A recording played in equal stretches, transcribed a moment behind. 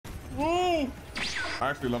I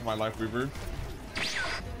actually love my LIFEWEAVER.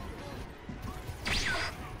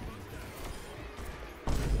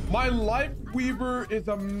 My LIFEWEAVER is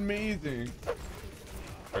amazing.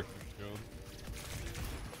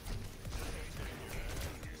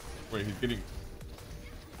 Wait, he's getting...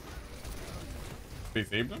 They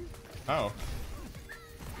saved him? How?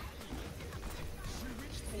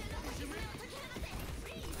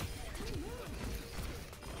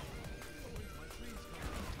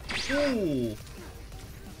 Ooh!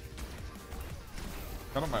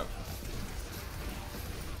 Got him out.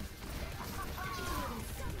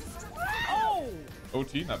 Oh!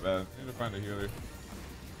 OT, not bad. I need to find a healer.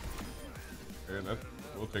 Okay,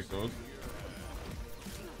 we'll take those.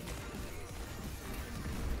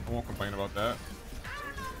 I won't complain about that.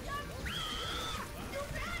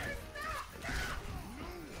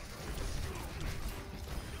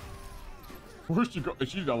 Where'd she go? Is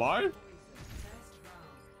she alive?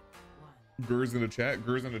 Gur's in the chat.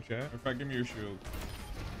 Gur's in the chat. In fact, give me your shield.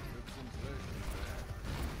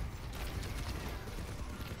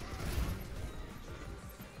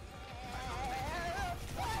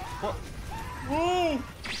 What? Whoa!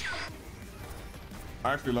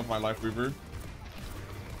 I actually love my LIFEWEAVER.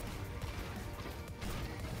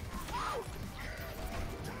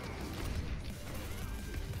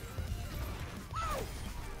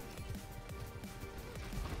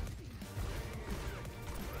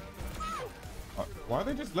 Why are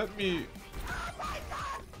they just letting me...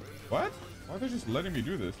 What? Why are they just letting me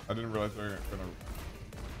do this? I didn't realize they were gonna...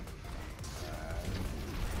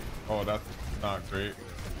 Oh, that's not great.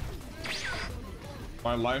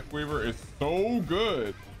 My LIFEWEAVER is so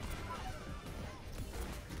good.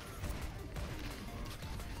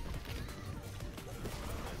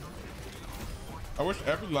 I wish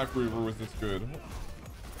every LIFEWEAVER was this good.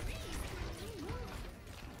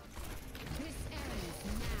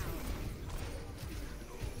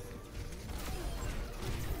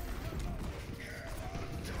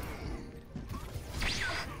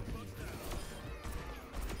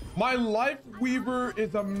 My LIFEWEAVER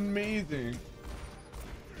is amazing.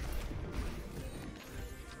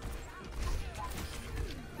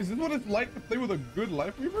 Is this what it's like to play with a good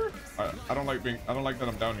LIFEWEAVER? I don't like that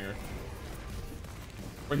I'm down here.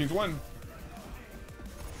 But he's won.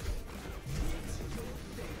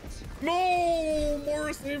 No!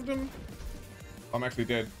 Mora saved him. I'm actually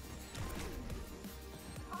dead.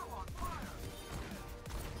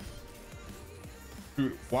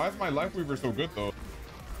 Dude, why is my LIFEWEAVER so good though?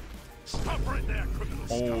 Stop right there,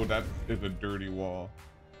 oh, that is a dirty wall.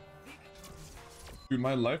 Dude,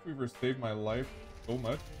 my LIFEWEAVER saved my life so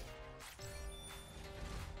much.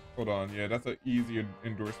 Hold on, yeah, that's an easy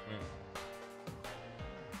endorsement.